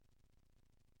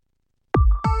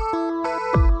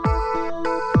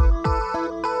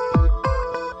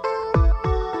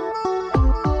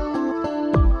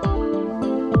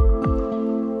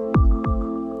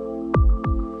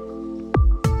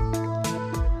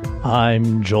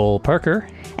I'm Joel Parker.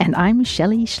 And I'm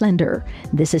Shelley Schlender.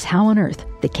 This is How on Earth,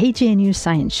 the KGNU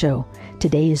Science Show.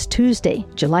 Today is Tuesday,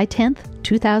 July 10th,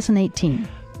 2018.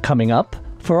 Coming up,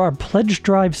 for our Pledge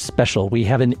Drive special, we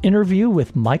have an interview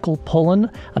with Michael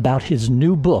Pollan about his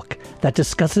new book that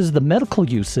discusses the medical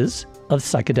uses of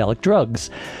psychedelic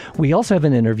drugs. We also have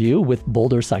an interview with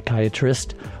Boulder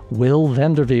psychiatrist Will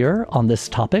Vanderveer on this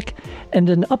topic, and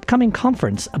an upcoming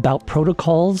conference about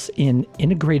protocols in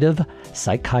integrative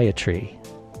psychiatry.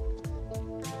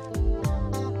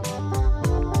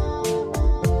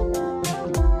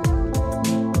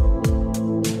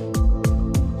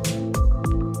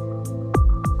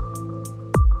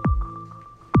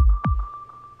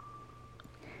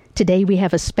 Today we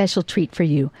have a special treat for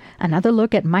you. Another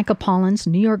look at Michael Pollan's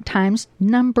New York Times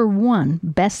 #1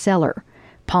 bestseller.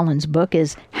 Pollan's book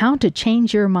is How to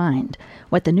Change Your Mind,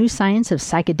 what the new science of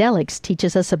psychedelics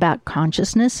teaches us about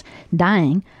consciousness,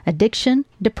 dying, addiction,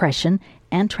 depression,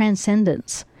 and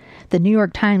transcendence. The New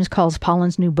York Times calls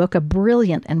Pollan's new book a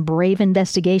brilliant and brave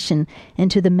investigation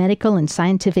into the medical and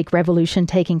scientific revolution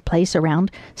taking place around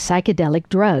psychedelic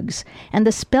drugs and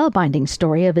the spellbinding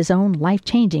story of his own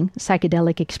life-changing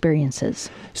psychedelic experiences.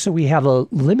 So we have a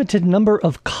limited number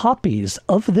of copies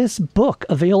of this book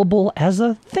available as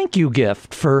a thank you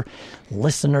gift for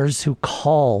listeners who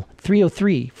call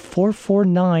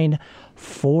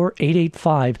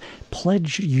 303-449-4885.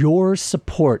 Pledge your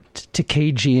support to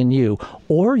KGNU,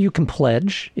 or you can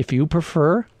pledge, if you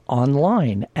prefer,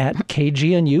 online at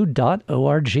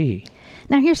kgnu.org.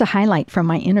 Now here's a highlight from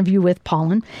my interview with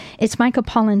Pollan. It's Michael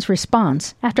Pollan's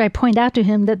response after I point out to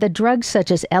him that the drugs such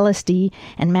as LSD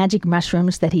and magic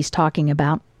mushrooms that he's talking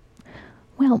about,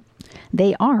 well,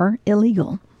 they are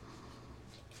illegal.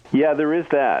 Yeah, there is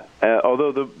that.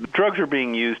 Although the drugs are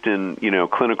being used in,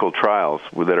 clinical trials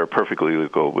that are perfectly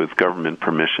legal with government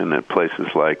permission at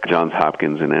places like Johns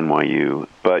Hopkins and NYU.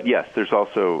 But yes, there's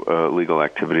also legal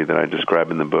activity that I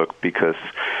describe in the book because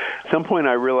at some point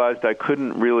I realized I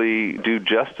couldn't really do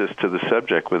justice to the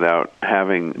subject without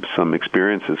having some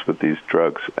experiences with these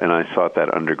drugs, and I sought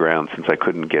that underground since I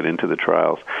couldn't get into the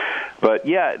trials. But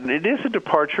yeah, it is a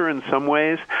departure in some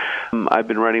ways. I've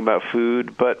been writing about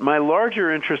food, but my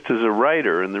larger interest as a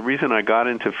writer, and the reason I got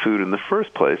into food in the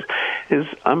first place, is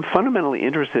I'm fundamentally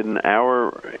interested in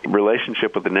our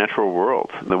relationship with the natural world,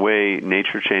 the way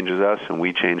nature changes us and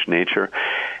we change nature.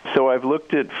 So I've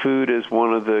looked at food as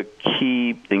one of the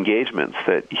key engagements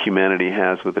that humanity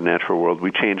has with the natural world.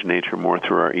 We change nature more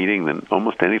through our eating than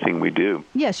almost anything we do.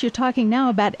 Yes, you're talking now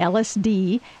about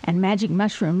LSD and magic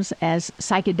mushrooms as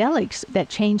psychedelics that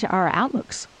change our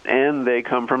outlooks. And they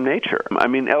come from nature. I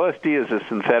mean, LSD is a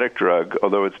synthetic drug,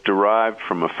 although it's derived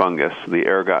from a fungus, the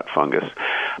ergot fungus.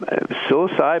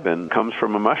 Psilocybin comes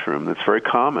from a mushroom that's very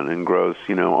common and grows,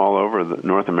 all over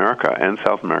North America and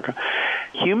South America.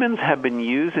 Humans have been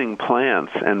using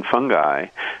plants and fungi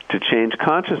to change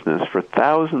consciousness for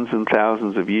thousands and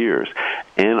thousands of years.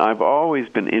 And I've always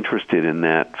been interested in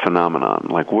that phenomenon.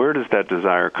 Like, where does that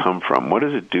desire come from? What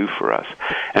does it do for us?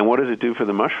 And what does it do for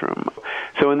the mushroom?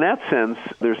 So in that sense,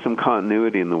 there's some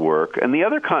continuity in the work. And the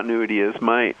other continuity is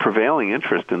my prevailing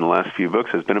interest in the last few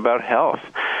books has been about health.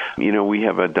 We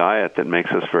have a diet that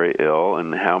makes us very ill,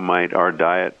 and how might our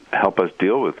diet help us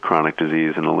deal with chronic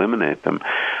disease and eliminate them?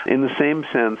 In the same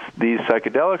sense, these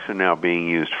psychedelics are now being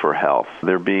used for health.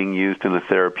 They're being used in a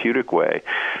therapeutic way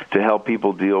to help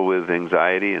people deal with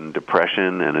anxiety and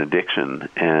depression and addiction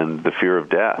and the fear of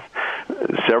death.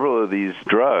 Several of these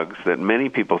drugs that many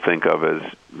people think of as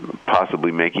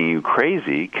possibly making you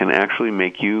crazy can actually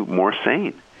make you more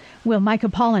sane. Well, Michael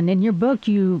Pollan, in your book,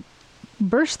 you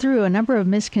burst through a number of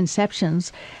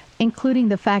misconceptions, including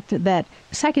the fact that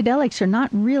psychedelics are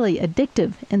not really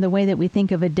addictive in the way that we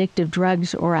think of addictive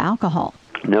drugs or alcohol.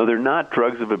 No, they're not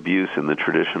drugs of abuse in the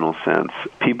traditional sense.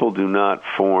 People do not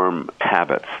form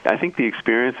habits. I think the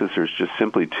experiences are just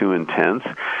simply too intense,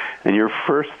 and your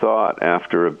first thought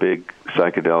after a big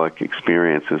psychedelic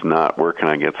experience is not, where can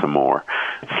I get some more?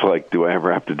 It's like, do I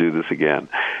ever have to do this again?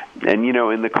 And,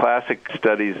 in the classic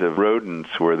studies of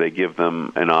rodents where they give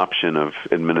them an option of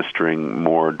administering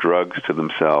more drugs to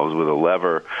themselves with a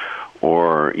lever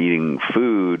or eating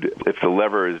food, if the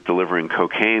lever is delivering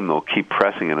cocaine, they'll keep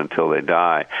pressing it until they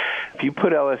die. If you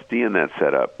put LSD in that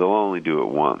setup, they'll only do it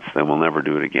once. They will never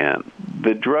do it again.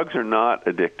 The drugs are not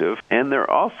addictive, and they're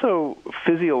also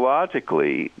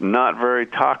physiologically not very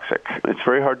toxic. It's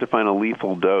very hard to find a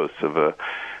lethal dose of a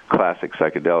classic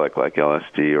psychedelic like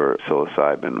LSD or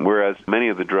psilocybin, whereas many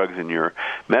of the drugs in your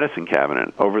medicine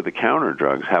cabinet, over-the-counter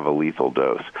drugs, have a lethal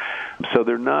dose. So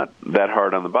they're not that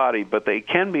hard on the body, but they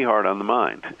can be hard on the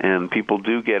mind. And people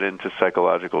do get into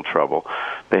psychological trouble.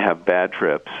 They have bad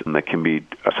trips, and that can be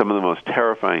some of the most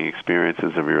terrifying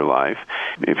experiences of your life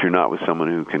if you're not with someone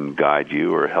who can guide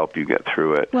you or help you get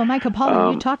through it. Well, Michael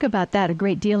Pollan, you talk about that a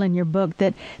great deal in your book,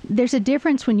 that there's a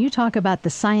difference when you talk about the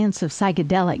science of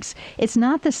psychedelics. It's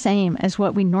not the same as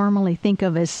what we normally think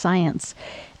of as science,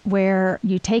 where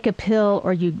you take a pill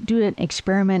or you do an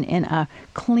experiment in a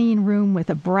clean room with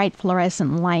a bright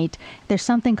fluorescent light. There's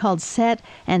something called set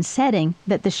and setting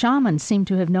that the shamans seem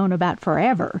to have known about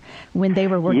forever when they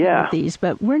were working with these.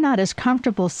 But we're not as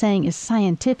comfortable saying it's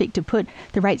scientific to put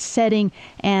the right setting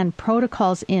and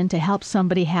protocols in to help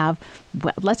somebody have,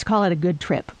 well, let's call it a good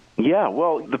trip. Yeah,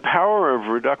 well, the power of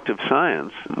reductive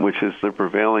science, which is the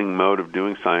prevailing mode of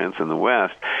doing science in the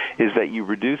West, is that you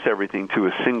reduce everything to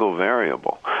a single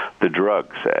variable, the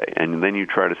drug, say, and then you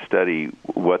try to study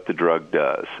what the drug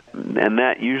does. And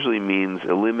that usually means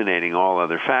eliminating all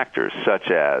other factors, such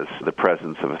as the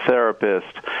presence of a therapist,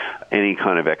 any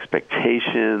kind of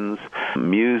expectations,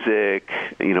 music,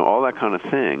 all that kind of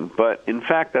thing. But in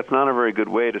fact, that's not a very good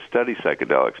way to study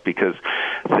psychedelics because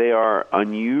they are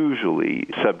unusually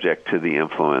subject to the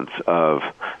influence of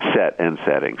set and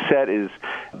setting. Set is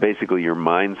basically your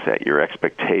mindset, your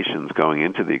expectations going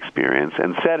into the experience,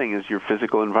 and setting is your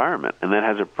physical environment, and that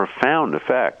has a profound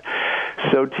effect.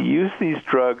 So to use these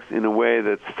drugs in a way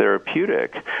that's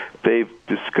therapeutic, they've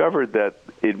discovered that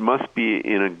it must be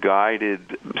in a guided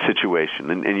situation.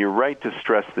 And you're right to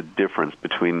stress the difference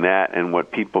between that and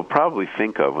what people probably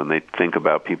think of when they think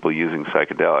about people using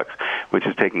psychedelics, which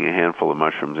is taking a handful of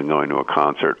mushrooms and going to a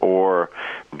concert or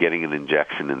getting an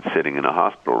injection and sitting in a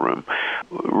hospital room.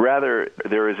 Rather,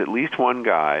 there is at least one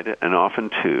guide, and often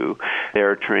two. They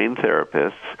are trained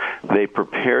therapists. They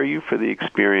prepare you for the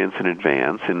experience in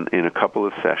advance in a couple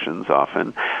of sessions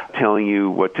often, telling you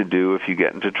what to do if you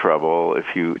get into trouble.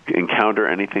 If you encounter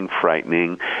anything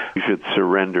frightening, you should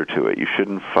surrender to it. You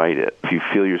shouldn't fight it. If you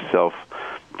feel yourself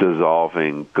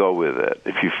dissolving, go with it.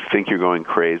 If you think you're going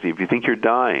crazy, if you think you're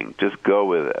dying, just go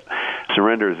with it.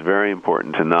 Surrender is very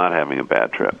important to not having a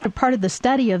bad trip. Part of the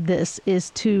study of this is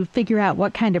to figure out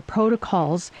what kind of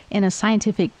protocols in a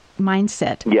scientific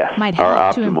mindset might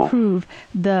help to improve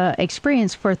the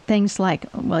experience for things like,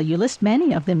 well, you list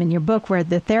many of them in your book where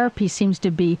the therapy seems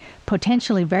to be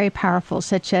potentially very powerful,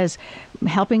 such as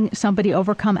helping somebody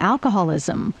overcome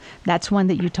alcoholism. That's one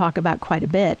that you talk about quite a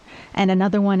bit. And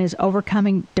another one is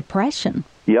overcoming depression.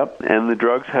 Yep, and the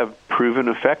drugs have proven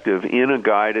effective in a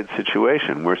guided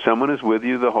situation where someone is with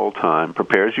you the whole time,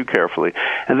 prepares you carefully,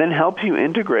 and then helps you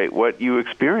integrate what you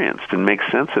experienced and make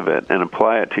sense of it and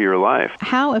apply it to your life.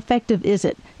 How effective is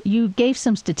it? You gave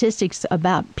some statistics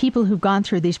about people who've gone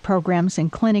through these programs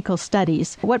and clinical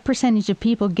studies. What percentage of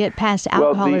people get past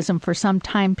alcoholism for some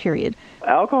time period?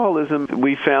 Alcoholism,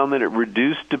 we found that it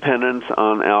reduced dependence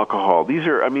on alcohol. These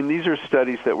are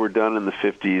studies that were done in the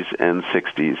 50s and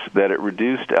 60s, that it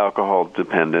reduced alcohol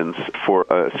dependence for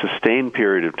a sustained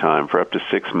period of time, for up to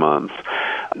 6 months.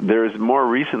 There's a more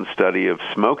recent study of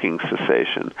smoking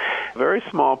cessation. A very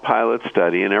small pilot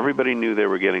study, and everybody knew they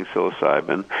were getting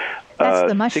psilocybin. That's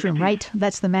the mushroom, right?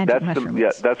 That's the magic mushroom.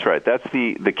 That's right. That's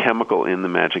the chemical in the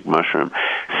magic mushroom.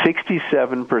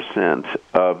 67%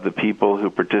 of the people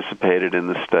who participated in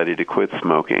the study to quit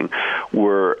smoking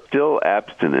were still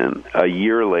abstinent a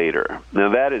year later. Now,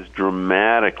 that is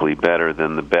dramatically better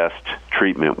than the best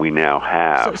treatment we now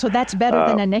have. So that's better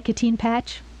than a nicotine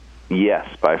patch? Yes,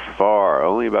 by far.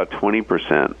 Only about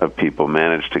 20% of people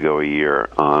manage to go a year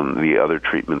on the other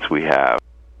treatments we have.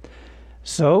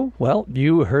 So, well,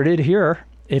 you heard it here.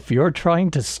 If you're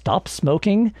trying to stop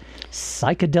smoking,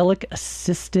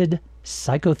 psychedelic-assisted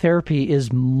psychotherapy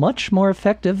is much more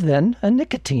effective than a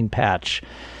nicotine patch.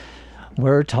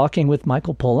 We're talking with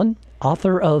Michael Pollan,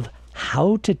 author of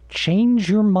How to Change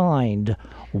Your Mind,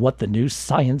 What the New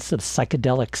Science of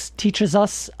Psychedelics Teaches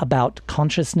Us About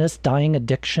Consciousness, Dying,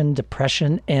 Addiction,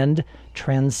 Depression, and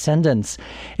Transcendence.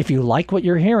 If you like what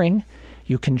you're hearing,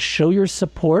 you can show your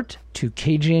support to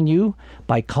KGNU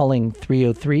by calling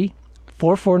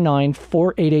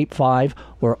 303-449-4885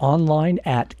 or online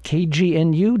at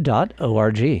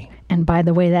kgnu.org. And by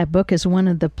the way, that book is one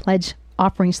of the pledge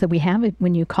offerings that we have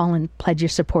when you call and pledge your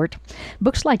support.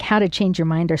 Books like How to Change Your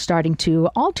Mind are starting to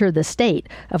alter the state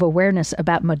of awareness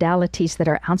about modalities that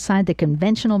are outside the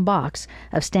conventional box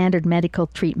of standard medical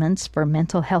treatments for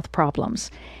mental health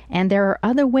problems. And there are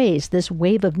other ways this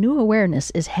wave of new awareness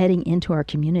is heading into our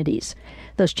communities.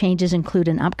 Those changes include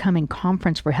an upcoming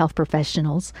conference for health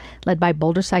professionals led by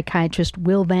Boulder psychiatrist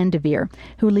Will Vanderveer,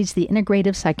 who leads the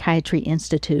Integrative Psychiatry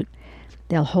Institute.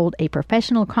 They'll hold a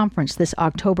professional conference this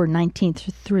October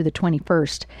 19th through the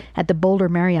 21st at the Boulder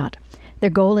Marriott. Their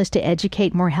goal is to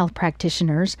educate more health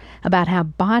practitioners about how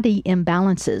body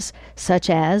imbalances, such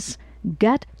as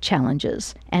gut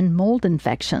challenges and mold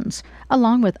infections,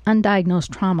 along with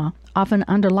undiagnosed trauma, often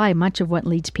underlie much of what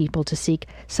leads people to seek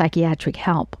psychiatric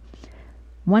help.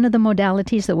 One of the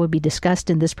modalities that will be discussed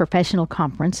in this professional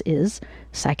conference is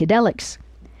psychedelics.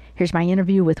 Here's my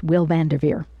interview with Will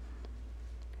Vanderveer.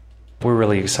 We're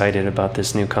really excited about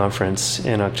this new conference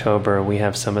in October. We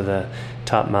have some of the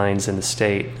top minds in the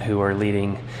state who are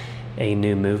leading a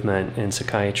new movement in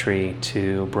psychiatry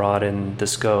to broaden the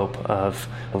scope of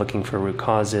looking for root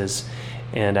causes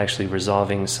and actually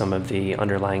resolving some of the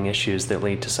underlying issues that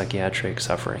lead to psychiatric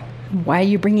suffering. Why are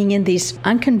you bringing in these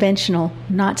unconventional,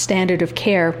 not standard of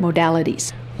care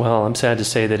modalities? Well, I'm sad to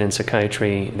say that in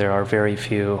psychiatry there are very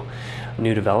few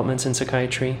new developments in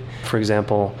psychiatry. For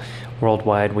example,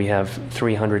 worldwide we have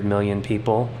 300 million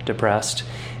people depressed,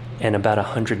 and about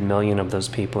 100 million of those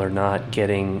people are not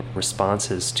getting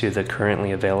responses to the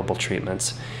currently available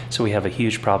treatments. So we have a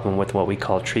huge problem with what we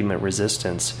call treatment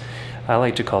resistance. I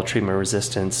like to call treatment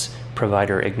resistance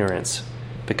provider ignorance,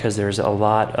 because there's a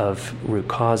lot of root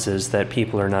causes that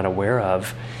people are not aware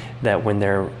of that when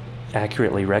they're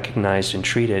accurately recognized and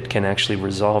treated can actually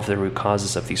resolve the root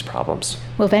causes of these problems.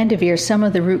 Well, Vanderveer, some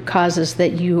of the root causes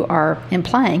that you are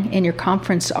implying in your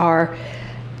conference are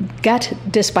gut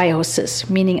dysbiosis,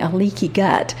 meaning a leaky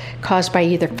gut caused by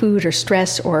either food or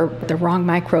stress or the wrong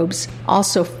microbes.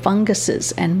 Also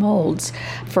funguses and molds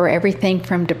for everything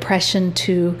from depression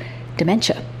to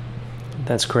dementia.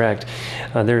 That's correct.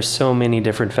 There's so many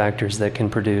different factors that can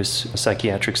produce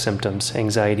psychiatric symptoms: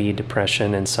 anxiety,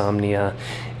 depression, insomnia,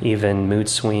 even mood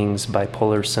swings,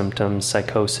 bipolar symptoms,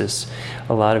 psychosis.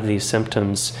 A lot of these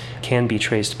symptoms can be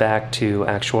traced back to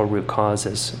actual root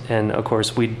causes. And of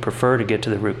course, we'd prefer to get to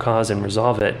the root cause and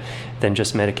resolve it than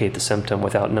just medicate the symptom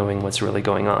without knowing what's really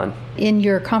going on. In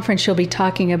your conference, you'll be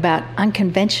talking about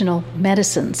unconventional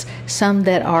medicines, some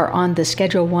that are on the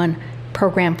Schedule I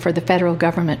program for the federal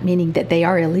government, meaning that they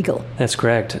are illegal. That's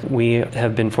correct. We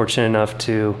have been fortunate enough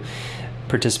to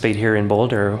participate here in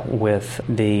Boulder with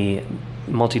the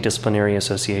Multidisciplinary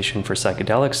Association for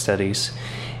Psychedelic Studies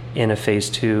in a phase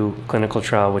 2 clinical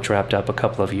trial which wrapped up a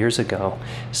couple of years ago,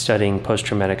 studying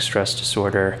post-traumatic stress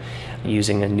disorder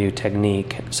using a new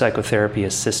technique, psychotherapy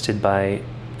assisted by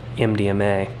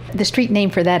MDMA. The street name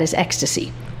for that is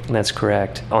ecstasy. That's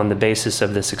correct. On the basis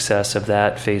of the success of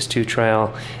that phase 2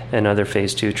 trial and other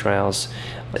phase 2 trials,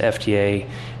 the FDA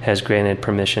has granted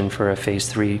permission for a phase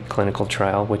 3 clinical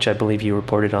trial, which I believe you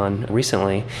reported on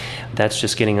recently. That's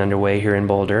just getting underway here in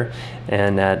Boulder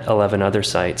and at 11 other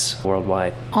sites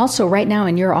worldwide. Also, right now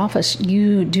in your office,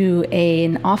 you do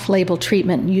an off-label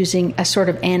treatment using a sort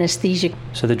of anesthesia.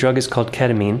 So the drug is called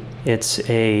ketamine. It's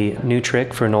a new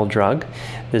trick for an old drug.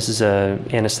 This is an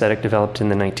anesthetic developed in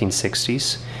the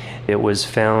 1960s. It was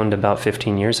found about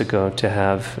 15 years ago to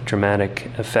have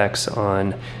dramatic effects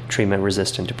on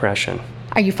treatment-resistant depression.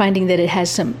 Are you finding that it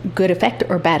has some good effect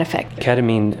or bad effect?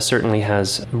 Ketamine certainly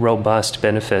has robust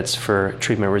benefits for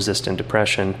treatment-resistant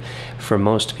depression for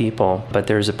most people, but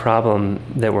there's a problem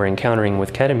that we're encountering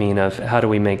with ketamine of how do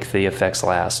we make the effects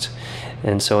last?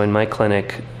 And so in my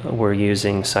clinic, we're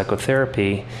using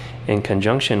psychotherapy in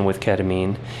conjunction with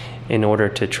ketamine in order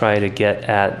to try to get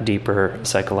at deeper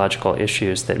psychological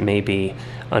issues that may be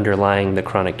underlying the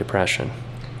chronic depression.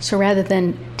 So rather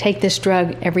than take this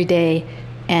drug every day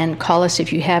and call us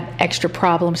if you have extra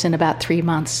problems in about 3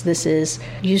 months, this is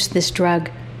use this drug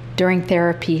during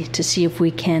therapy to see if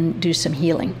we can do some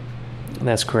healing.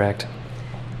 That's correct.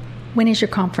 When is your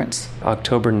conference?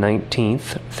 October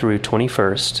 19th through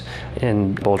 21st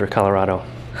in Boulder, Colorado.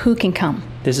 Who can come?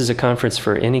 This is a conference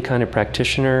for any kind of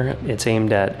practitioner. It's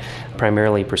aimed at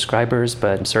primarily prescribers,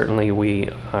 but certainly we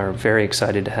are very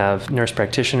excited to have nurse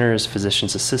practitioners,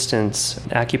 physician's assistants,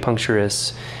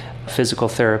 acupuncturists, physical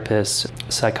therapists,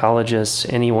 psychologists,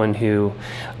 anyone who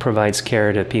provides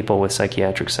care to people with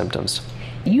psychiatric symptoms.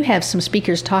 You have some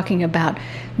speakers talking about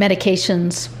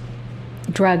medications,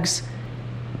 drugs,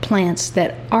 plants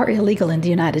that are illegal in the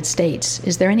United States.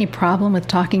 Is there any problem with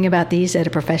talking about these at a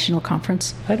professional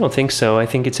conference? I don't think so. I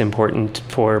think it's important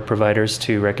for providers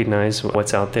to recognize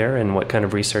what's out there and what kind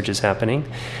of research is happening.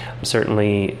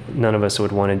 Certainly, none of us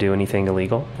would want to do anything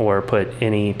illegal or put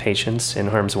any patients in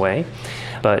harm's way.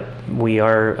 But we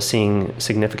are seeing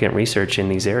significant research in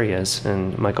these areas,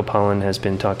 and Michael Pollan has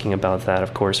been talking about that,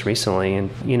 of course, recently. And,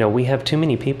 we have too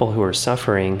many people who are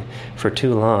suffering for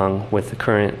too long with the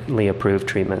currently approved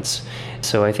treatments.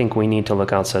 So I think we need to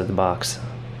look outside the box.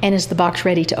 And is the box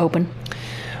ready to open?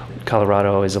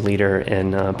 Colorado is a leader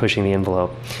in pushing the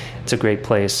envelope. It's a great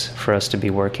place for us to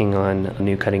be working on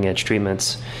new cutting-edge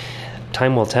treatments.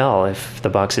 Time will tell if the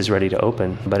box is ready to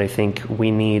open, but I think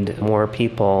we need more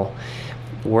people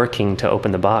working to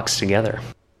open the box together.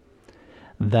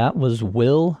 That was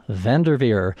Will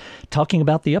Vanderveer talking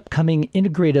about the upcoming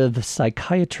Integrative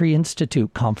Psychiatry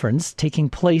Institute conference taking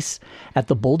place at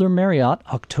the Boulder Marriott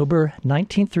October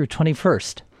 19th through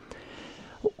 21st.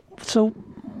 So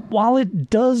while it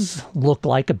does look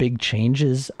like a big change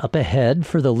is up ahead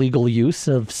for the legal use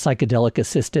of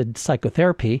psychedelic-assisted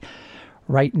psychotherapy,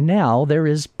 right now there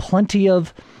is plenty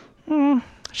of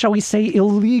shall we say,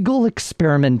 illegal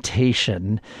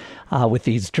experimentation with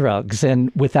these drugs,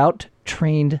 and without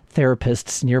trained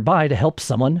therapists nearby to help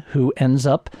someone who ends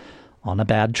up on a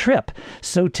bad trip.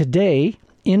 So today,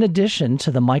 in addition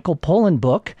to the Michael Pollan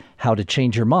book, How to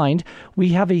Change Your Mind, we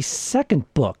have a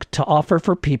second book to offer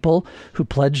for people who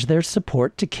pledge their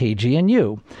support to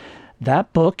KGNU.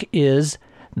 That book is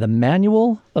The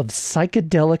Manual of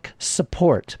Psychedelic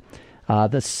Support.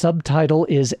 The subtitle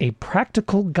is A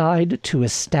Practical Guide to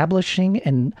Establishing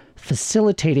and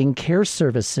Facilitating Care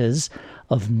Services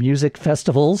of Music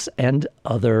Festivals and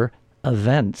Other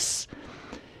Events.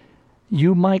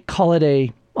 You might call it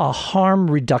a harm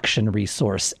reduction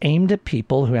resource aimed at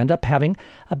people who end up having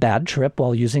a bad trip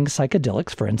while using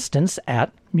psychedelics, for instance,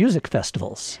 at music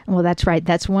festivals. Well, that's right.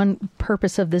 That's one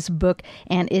purpose of this book,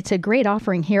 and it's a great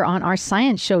offering here on our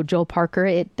science show, Joel Parker.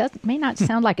 It may not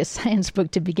sound like a science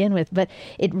book to begin with, but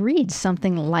it reads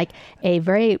something like a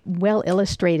very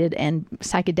well-illustrated and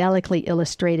psychedelically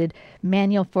illustrated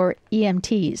manual for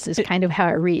EMTs is kind of how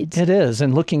it reads. It is,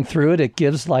 and looking through it, it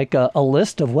gives like a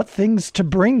list of what things to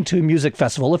bring to a music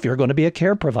festival if you're going to be a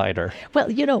care provider. Well,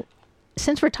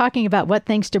 since we're talking about what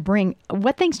things to bring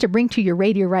to your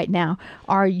radio right now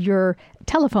are your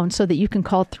telephones so that you can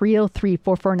call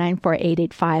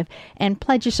 303-449-4885 and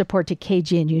pledge your support to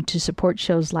KGNU to support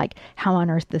shows like How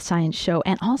on Earth, the Science Show,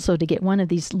 and also to get one of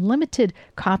these limited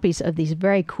copies of these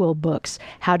very cool books,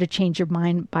 How to Change Your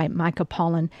Mind by Michael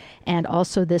Pollan, and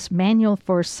also this Manual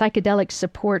for Psychedelic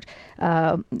Support,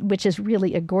 which is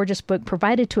really a gorgeous book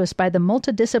provided to us by the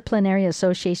Multidisciplinary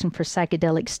Association for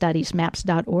Psychedelic Studies,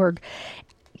 MAPS.org.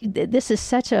 This is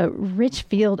such a rich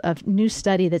field of new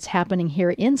study that's happening here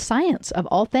in science, of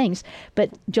all things. But,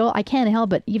 Joel, I can't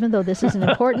help it, even though this is an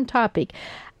important topic,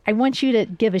 I want you to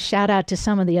give a shout out to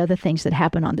some of the other things that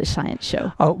happen on the science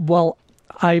show. Well,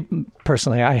 I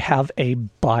have a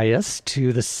bias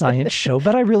to the science show,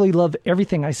 but I really love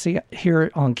everything I see here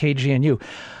on KGNU.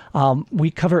 We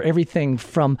cover everything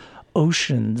from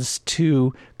oceans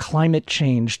to climate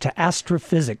change to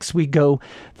astrophysics. We go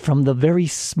from the very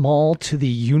small to the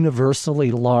universally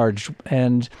large.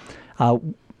 And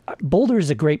Boulder is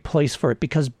a great place for it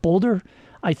because Boulder,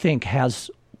 I think, has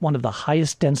one of the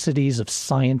highest densities of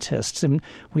scientists. And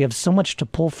we have so much to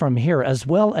pull from here, as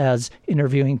well as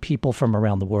interviewing people from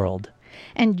around the world.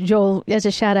 And Joel, as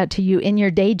a shout out to you, in your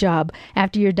day job,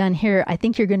 after you're done here, I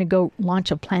think you're going to go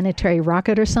launch a planetary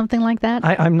rocket or something like that?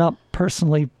 I'm not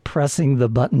personally pressing the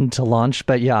button to launch,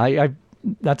 but yeah,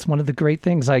 that's one of the great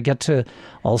things. I get to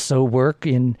also work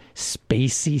in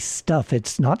spacey stuff.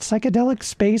 It's not psychedelic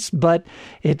space, but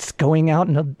it's going out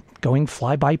and going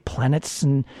fly by planets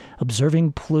and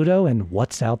observing Pluto and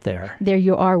what's out there. There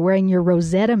you are wearing your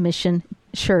Rosetta mission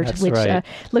shirt, That's which right.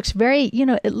 Looks very,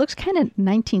 it looks kind of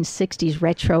 1960s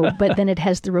retro, but then it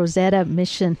has the Rosetta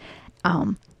mission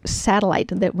satellite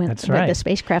that went, That's right. the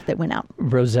spacecraft that went out.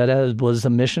 Rosetta was a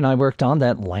mission I worked on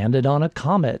that landed on a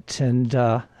comet, and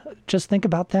just think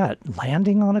about that,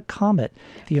 landing on a comet.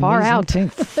 The Far amazing out. thing,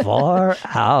 far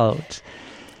out.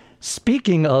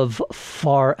 Speaking of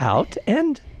far out,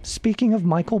 and speaking of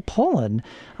Michael Pollan,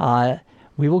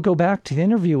 we will go back to the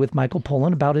interview with Michael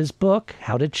Pollan about his book,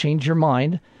 How to Change Your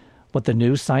Mind, what the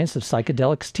new science of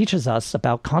psychedelics teaches us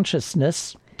about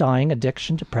consciousness, dying,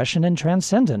 addiction, depression, and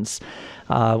transcendence.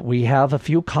 We have a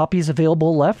few copies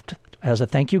available left as a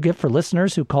thank you gift for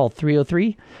listeners who call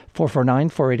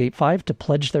 303-449-4885 to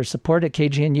pledge their support at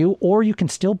KGNU, or you can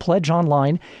still pledge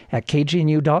online at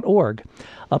kgnu.org.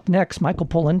 Up next, Michael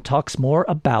Pollan talks more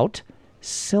about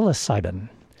psilocybin.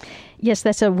 Yes,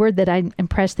 that's a word that I'm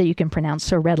impressed that you can pronounce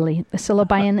so readily.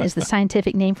 Psilocybin is the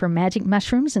scientific name for magic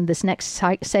mushrooms. In this next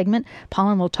segment,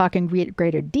 Pollan will talk in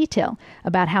greater detail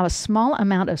about how a small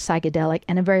amount of psychedelic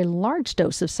and a very large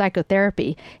dose of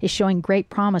psychotherapy is showing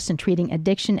great promise in treating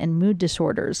addiction and mood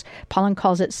disorders. Pollan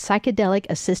calls it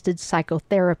psychedelic-assisted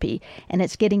psychotherapy, and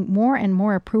it's getting more and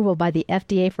more approval by the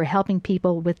FDA for helping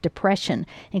people with depression,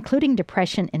 including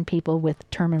depression in people with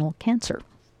terminal cancer.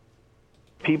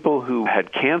 People who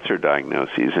had cancer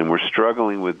diagnoses and were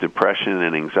struggling with depression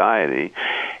and anxiety,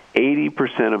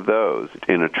 80% of those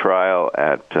in a trial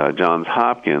at Johns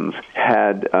Hopkins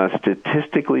had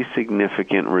statistically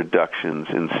significant reductions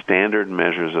in standard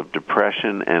measures of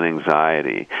depression and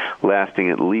anxiety lasting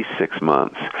at least 6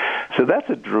 months. So that's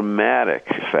a dramatic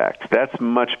effect. That's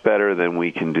much better than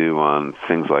we can do on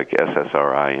things like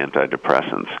SSRI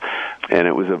antidepressants. And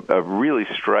it was a really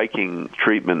striking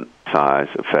treatment size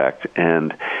effect.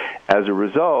 And as a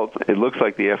result, it looks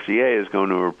like the FDA is going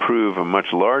to approve a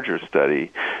much larger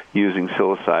study using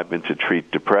psilocybin to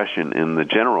treat depression in the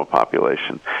general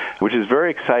population, which is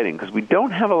very exciting because we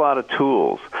don't have a lot of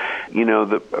tools. You know,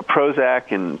 the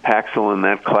Prozac and Paxil and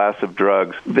that class of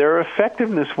drugs, their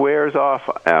effectiveness wears off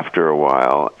after a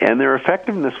while, and their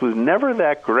effectiveness was never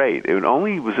that great. It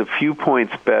only was a few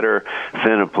points better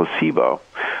than a placebo.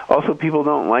 Also, people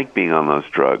don't like being on those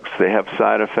drugs. They have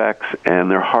side effects,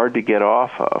 and they're hard to get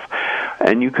off of.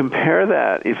 And you compare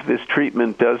that, if this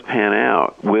treatment does pan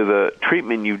out, with a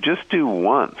treatment you just do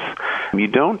once. You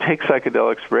don't take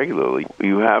psychedelics regularly.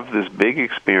 You have this big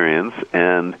experience,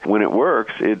 and when it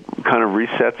works, it kind of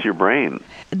resets your brain.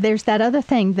 There's that other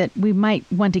thing that we might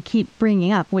want to keep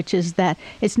bringing up, which is that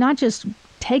it's not just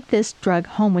take this drug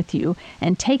home with you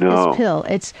and take this pill.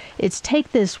 It's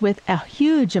take this with a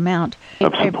huge amount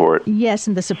of support. Yes,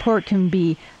 and the support can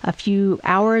be a few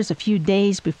hours, a few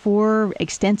days before,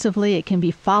 extensively. It can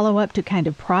be follow-up to kind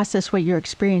of process what your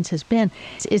experience has been.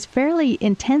 It's fairly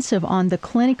intensive on the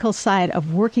clinical side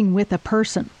of working with a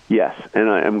person. Yes, and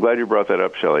I'm glad you brought that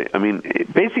up, Shelley. I mean,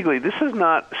 basically, this is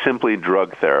not simply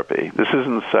drug therapy. This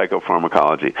isn't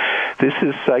psychopharmacology. This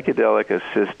is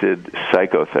psychedelic-assisted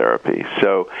psychotherapy.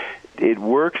 So it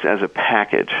works as a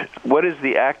package. What is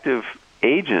the active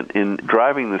agent in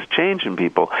driving this change in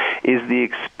people is the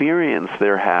experience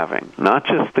they're having, not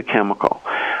just the chemical.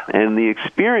 And the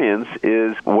experience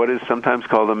is what is sometimes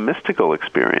called a mystical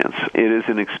experience. It is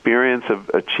an experience of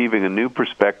achieving a new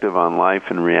perspective on life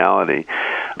and reality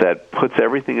that puts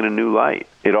everything in a new light.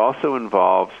 It also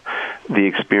involves the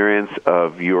experience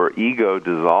of your ego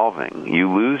dissolving.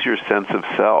 You lose your sense of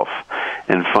self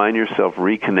and find yourself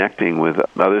reconnecting with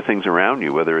other things around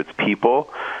you, whether it's people,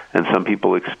 and some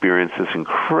people experience this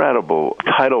incredible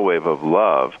tidal wave of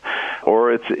love,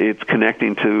 or it's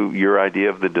connecting to your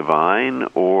idea of the divine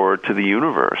or to the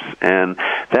universe. And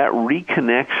that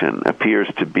reconnection appears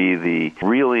to be the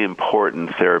really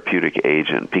important therapeutic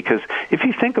agent, because if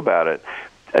you think about it,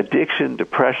 addiction,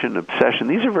 depression, obsession,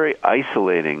 these are very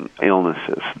isolating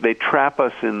illnesses. They trap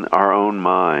us in our own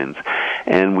minds,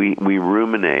 and we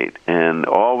ruminate, and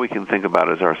all we can think about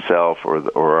is ourself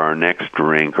or our next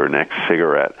drink or next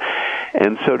cigarette.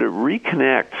 And so to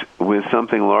reconnect with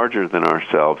something larger than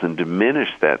ourselves and diminish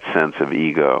that sense of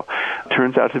ego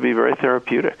turns out to be very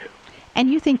therapeutic. And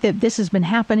you think that this has been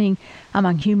happening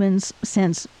among humans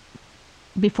since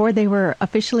before they were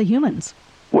officially humans?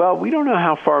 Well, we don't know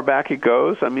how far back it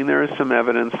goes. I mean, there is some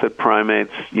evidence that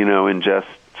primates, ingest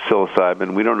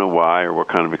psilocybin. We don't know why or what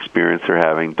kind of experience they're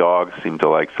having. Dogs seem to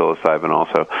like psilocybin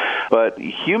also. But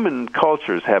human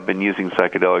cultures have been using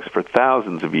psychedelics for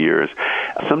thousands of years,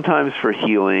 sometimes for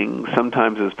healing,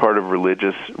 sometimes as part of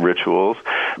religious rituals.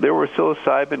 There were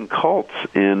psilocybin cults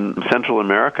in Central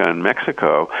America and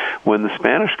Mexico when the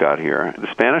Spanish got here.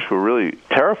 The Spanish were really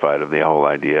terrified of the whole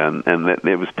idea, and that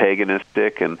it was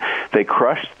paganistic, and they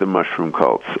crushed the mushroom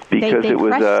cults because they it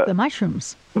was crushed the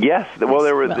mushrooms. Yes, well,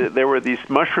 there were these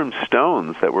mushroom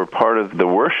stones that were part of the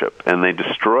worship, and they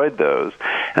destroyed those,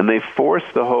 and they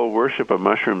forced the whole worship of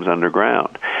mushrooms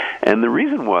underground. And the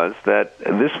reason was that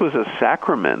this was a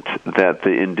sacrament that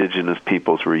the indigenous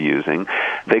peoples were using.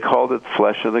 They called it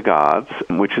flesh of the gods,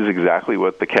 which is exactly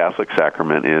what the Catholic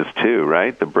sacrament is too,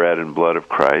 right? The bread and blood of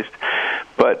Christ.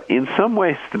 But in some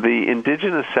ways, the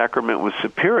indigenous sacrament was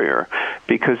superior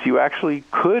because you actually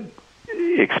could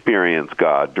experience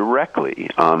God directly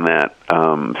on that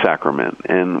sacrament.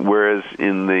 And whereas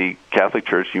in the Catholic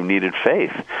Church you needed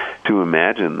faith to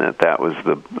imagine that that was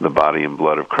the body and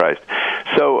blood of Christ.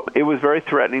 So it was very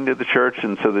threatening to the church,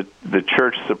 and so the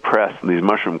church suppressed these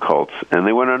mushroom cults, and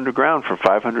they went underground for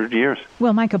 500 years.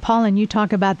 Well, Michael Pollan, you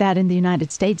talk about that in the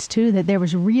United States, too, that there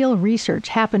was real research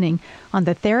happening on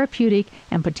the therapeutic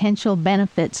and potential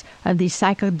benefits of these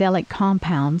psychedelic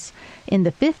compounds in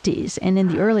the 50s and in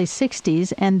the early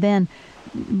 60s, and then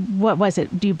what was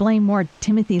it? Do you blame more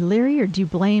Timothy Leary, or do you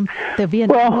blame the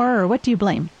Vietnam War, or what do you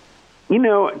blame? You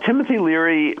know, Timothy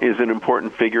Leary is an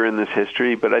important figure in this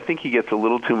history, but I think he gets a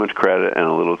little too much credit and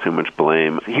a little too much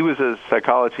blame. He was a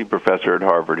psychology professor at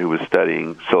Harvard who was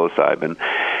studying psilocybin,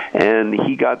 and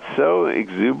he got so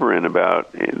exuberant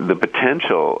about the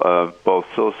potential of both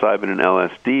psilocybin and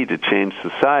LSD to change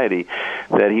society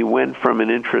that he went from an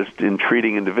interest in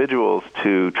treating individuals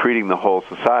to treating the whole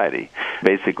society,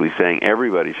 basically saying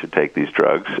everybody should take these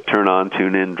drugs, turn on,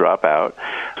 tune in, drop out.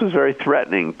 This was very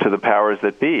threatening to the powers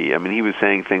that be. I mean, he was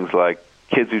saying things like,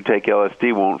 kids who take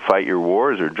LSD won't fight your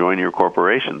wars or join your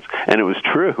corporations. And it was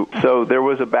true. So there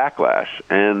was a backlash.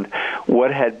 And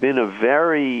what had been a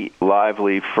very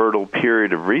lively, fertile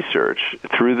period of research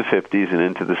through the 50s and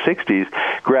into the 60s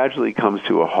gradually comes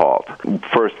to a halt.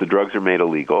 First, the drugs are made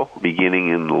illegal, beginning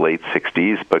in the late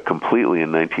 60s, but completely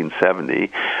in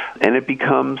 1970. And it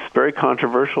becomes very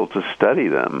controversial to study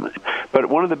them. But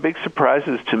one of the big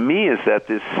surprises to me is that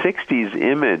this 60s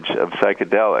image of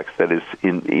psychedelics that is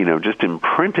just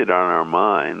imprinted on our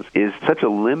minds is such a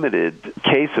limited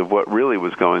case of what really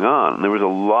was going on. And there was a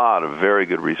lot of very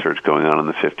good research going on in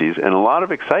the 50s and a lot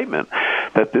of excitement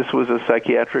that this was a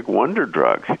psychiatric wonder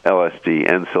drug,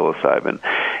 LSD and psilocybin,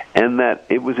 and that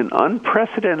it was an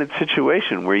unprecedented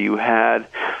situation where you had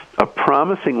a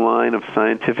promising line of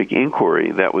scientific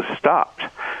inquiry that was stopped.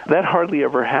 That hardly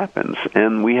ever happens.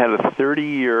 And we had a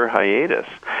 30-year hiatus,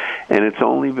 and it's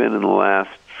only been in the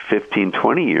last 15,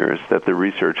 20 years that the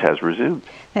research has resumed.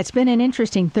 That's been an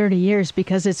interesting 30 years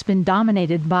because it's been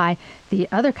dominated by the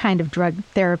other kind of drug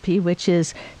therapy, which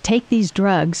is take these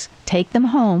drugs, take them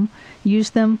home, use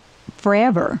them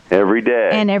forever. Every day.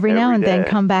 And every now and day. then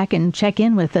come back and check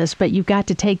in with us, but you've got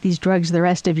to take these drugs the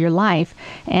rest of your life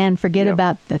and forget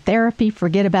about the therapy,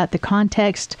 forget about the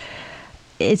context.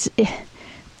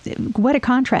 What a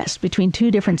contrast between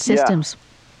two different systems. Yeah.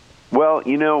 Well,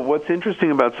 what's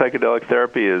interesting about psychedelic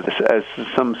therapy is, as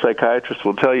some psychiatrists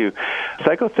will tell you,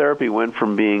 psychotherapy went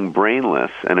from being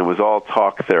brainless, and it was all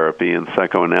talk therapy and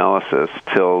psychoanalysis,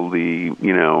 till the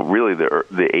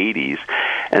 80s.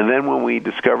 And then when we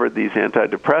discovered these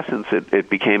antidepressants, it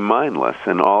became mindless,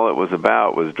 and all it was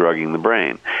about was drugging the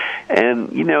brain. And,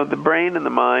 the brain and the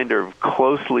mind are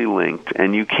closely linked,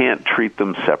 and you can't treat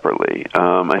them separately.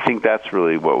 I think that's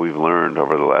really what we've learned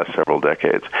over the last several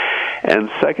decades. And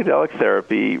psychedelic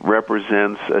therapy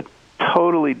represents a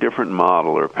totally different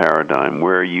model or paradigm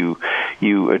where you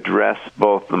address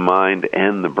both the mind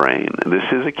and the brain.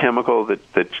 This is a chemical that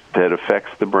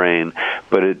affects the brain,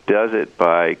 but it does it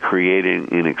by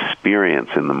creating an experience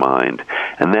in the mind.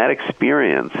 And that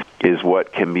experience is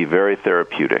what can be very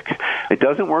therapeutic. It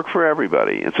doesn't work for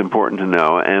everybody, it's important to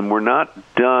know, and we're not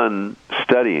done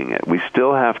studying it. We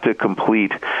still have to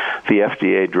complete the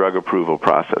FDA drug approval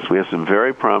process. We have some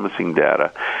very promising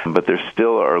data, but there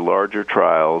still are larger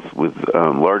trials with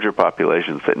larger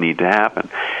populations that need to happen.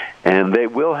 And they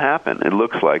will happen, it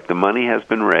looks like. The money has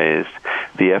been raised,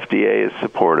 the FDA is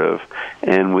supportive,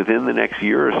 and within the next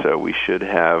year or so, we should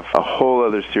have a whole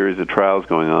other series of trials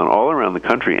going on all around the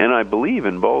country, and I believe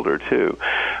in Boulder, too.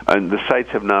 And the sites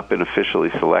have not been officially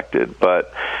selected,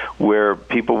 but where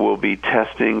people will be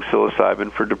testing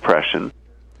psilocybin for depression.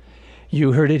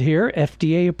 You heard it here.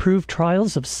 FDA-approved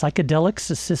trials of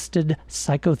psychedelics-assisted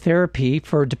psychotherapy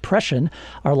for depression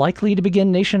are likely to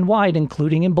begin nationwide,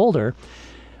 including in Boulder.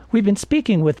 We've been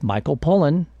speaking with Michael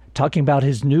Pollan, talking about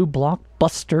his new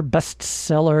blockbuster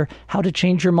bestseller, How to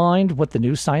Change Your Mind, What the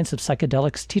New Science of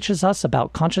Psychedelics Teaches Us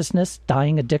About Consciousness,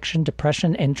 Dying, Addiction,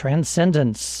 Depression, and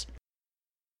Transcendence.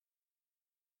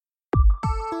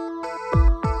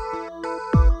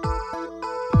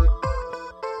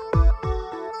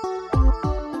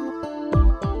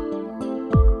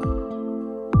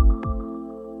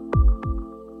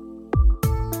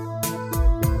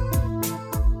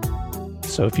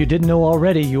 So if you didn't know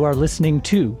already, you are listening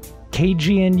to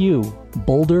KGNU,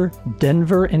 Boulder,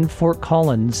 Denver, and Fort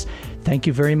Collins. Thank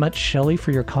you very much, Shelley,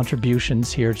 for your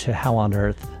contributions here to How on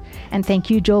Earth. And thank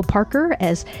you, Joel Parker,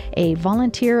 as a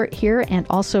volunteer here, and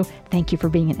also thank you for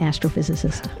being an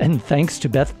astrophysicist. And thanks to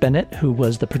Beth Bennett, who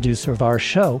was the producer of our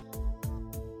show.